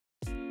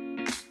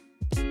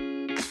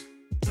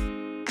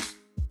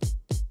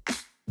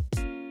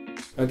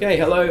Okay,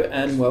 hello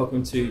and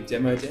welcome to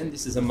Demo Den.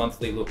 This is a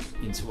monthly look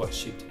into what's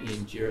shipped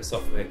in Jira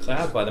Software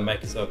Cloud by the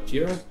makers of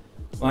Jira.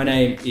 My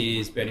name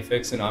is Bernie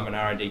Ferguson. I'm an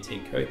R&D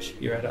team coach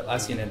here at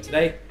Atlassian, and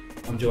today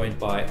I'm joined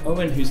by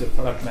Eoin, who's a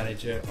product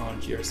manager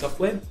on Jira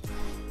Software.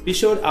 Be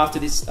sure after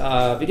this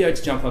video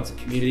to jump onto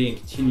the community and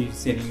continue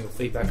sending your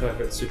feedback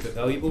over. It's super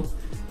valuable.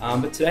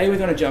 But today we're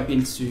going to jump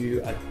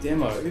into a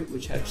demo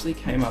which actually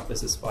came up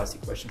as a spicy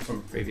question from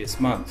a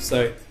previous month.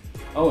 So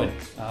Eoin,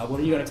 what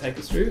are you going to take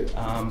us through?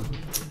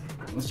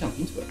 Let's jump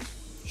into it.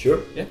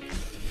 Sure. Yeah.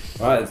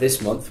 All right,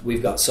 this month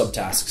we've got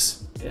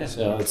subtasks. Yeah.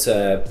 So it's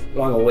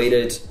long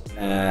awaited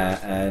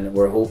and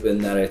we're hoping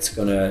that it's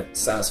going to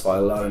satisfy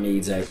a lot of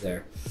needs out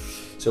there.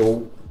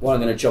 So what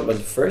I'm going to jump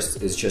into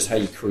first is just how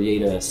you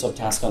create a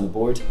subtask on the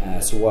board.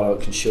 So what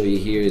I can show you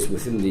here is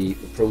within the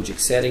project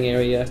setting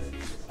area,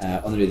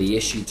 under the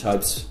issue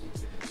types,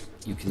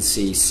 you can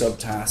see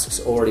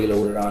subtasks already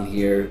loaded on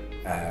here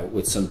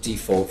with some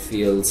default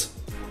fields.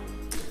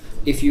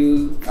 If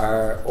you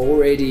are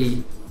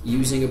already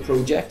using a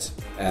project,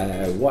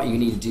 what you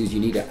need to do is you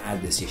need to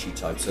add this issue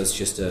type. So it's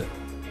just a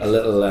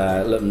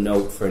little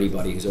note for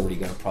anybody who's already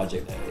got a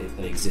project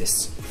that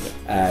exists.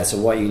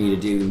 So what you need to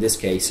do in this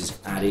case is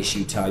add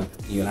issue type.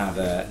 You'll have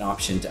an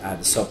option to add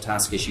the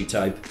subtask issue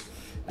type,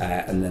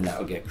 and then that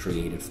will get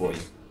created for you.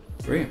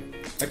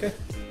 Brilliant. Okay.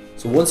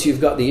 So once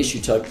you've got the issue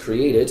type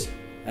created,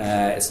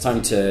 it's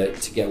time to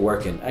get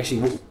working.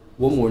 Actually,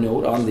 one more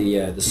note on the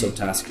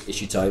subtask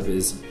issue type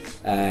is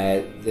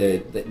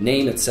the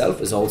name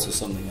itself is also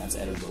something that's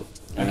editable,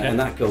 and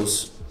that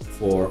goes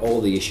for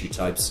all the issue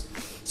types.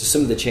 So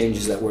some of the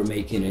changes that we're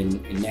making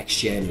in Next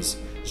Gen is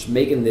just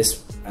making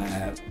this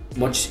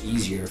much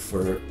easier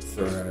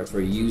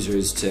for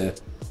users to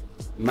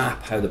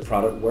map how the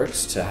product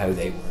works to how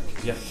they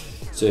work. Yeah.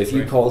 So if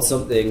you call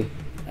something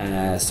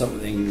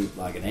something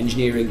like an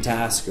engineering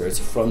task or it's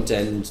a front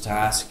end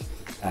task,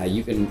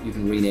 you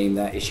can rename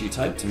that issue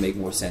type to make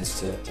more sense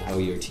to how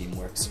your team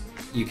works.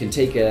 You can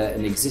take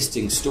an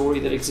existing story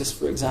that exists,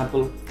 for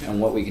example, and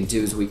what we can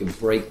do is we can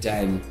break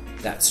down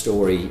that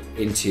story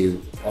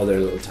into other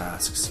little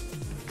tasks.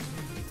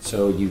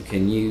 So you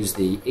can use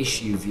the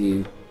issue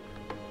view,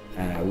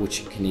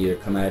 which can either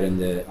come out on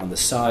the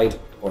side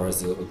or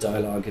as a little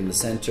dialogue in the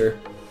center,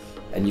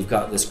 and you've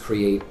got this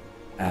create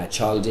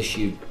child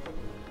issue.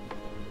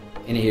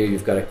 In here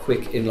you've got a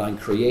quick inline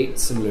create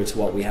similar to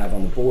what we have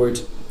on the board,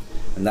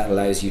 and that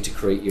allows you to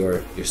create your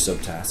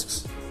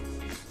subtasks.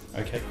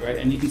 Okay, great.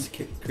 And you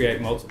can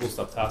create multiple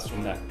subtasks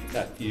from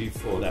that view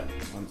for that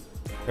one.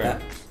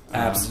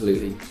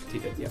 Absolutely.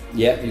 Ticket, yeah.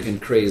 Yeah, you can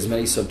create as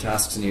many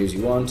subtasks in here as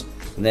you want,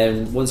 and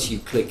then once you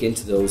click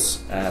into those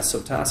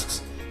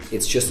subtasks,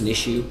 it's just an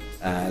issue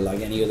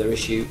like any other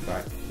issue.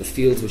 Right. The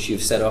fields which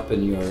you've set up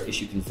in your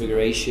issue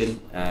configuration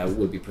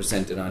will be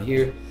presented on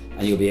here,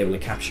 and you'll be able to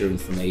capture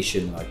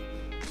information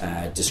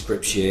like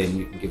description.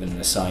 You can give it an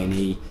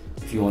assignee.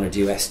 If you want to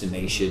do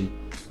estimation,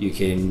 you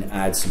can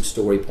add some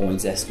story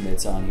points,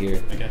 estimates on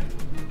here. Okay,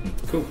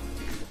 cool.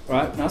 All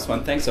right, nice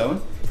one. Thanks,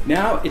 Eoin.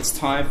 Now it's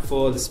time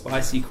for the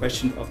spicy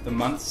question of the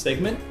month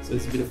segment. So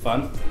it's a bit of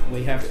fun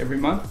we have every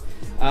month.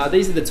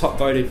 These are the top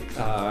voted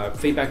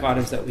feedback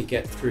items that we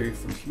get through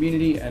from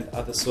community and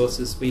other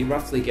sources. We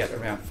roughly get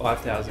around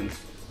 5,000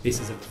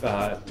 pieces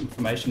of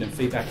information and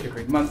feedback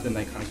every month, and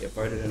they kind of get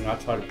voted, and I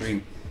try to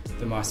bring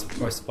the most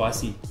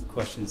spicy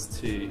questions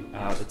to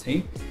the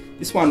team.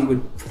 This one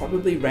would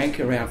probably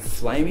rank around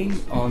flaming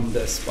on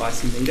the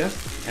spicy meter,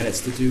 and it's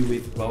to do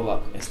with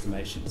roll-up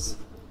estimations.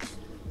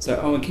 So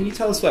Eoin, can you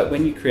tell us, like,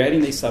 when you're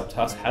creating these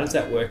subtasks, how does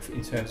that work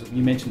in terms of,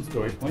 you mentioned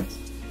story points,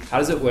 how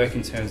does it work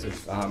in terms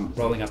of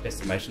rolling up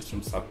estimations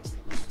from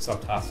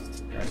subtasks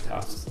to parent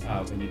tasks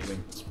when you're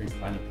doing sprint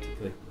planning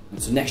particularly?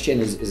 So Next Gen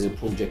is a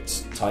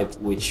project type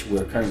which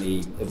we're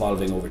currently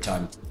evolving over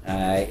time.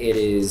 It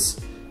is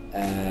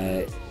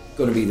going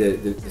to be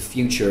the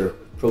future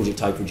project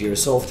type for Jira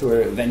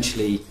software.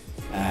 Eventually,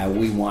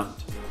 we want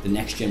the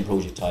Next Gen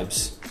project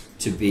types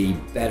to be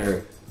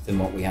better than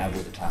what we have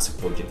with the classic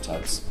project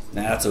types.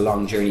 Now that's a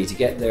long journey to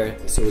get there.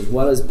 So as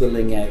well as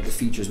building out the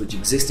features which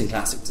exist in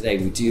classic today,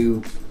 we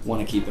do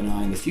want to keep an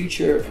eye on the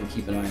future and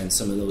keep an eye on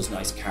some of those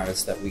nice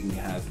carrots that we can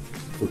have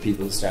for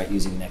people to start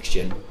using Next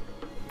Gen.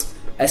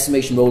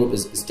 Estimation rollup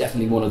is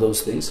definitely one of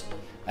those things.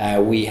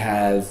 We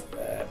have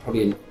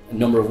probably a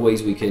number of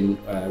ways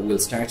we'll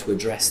start to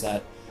address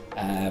that.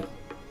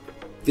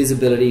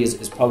 Visibility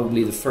is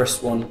probably the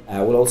first one.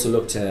 We'll also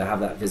look to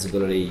have that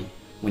visibility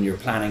when you're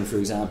planning, for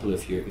example,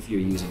 if you're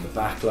using a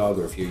backlog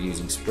or if you're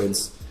using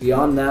sprints.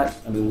 Beyond that,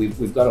 I mean,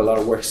 we've got a lot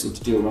of work still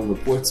to do around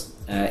reports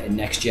in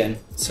Next Gen.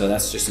 So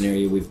that's just an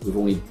area we've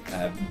only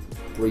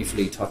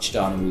briefly touched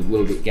on, and we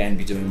will again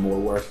be doing more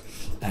work.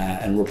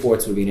 And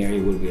reports will be an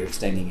area we'll be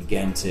extending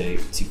again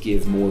to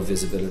give more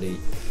visibility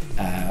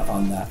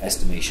on that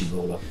estimation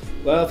roll-up.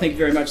 Well, thank you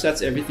very much.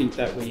 That's everything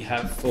that we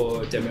have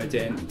for Demo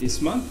Den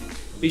this month.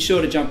 be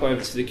sure to jump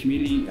over to the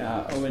community.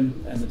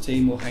 Owen and the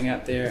team will hang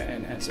out there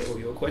and answer all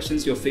your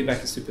questions. Your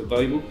feedback is super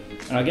valuable.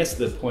 And I guess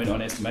the point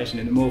on estimation,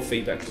 and the more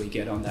feedback we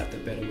get on that, the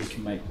better we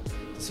can make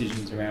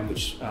decisions around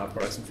which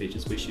products and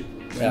features we should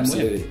win.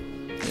 Absolutely.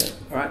 Yeah.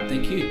 All right,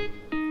 thank you.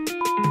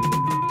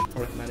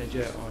 Product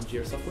manager on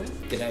Jira software.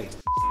 G'day.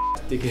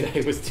 The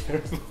g'day was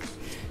terrible.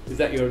 Is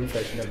that your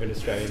impression of an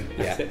Australian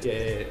accent? Yeah. Yeah,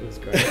 it was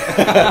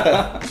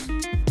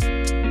great.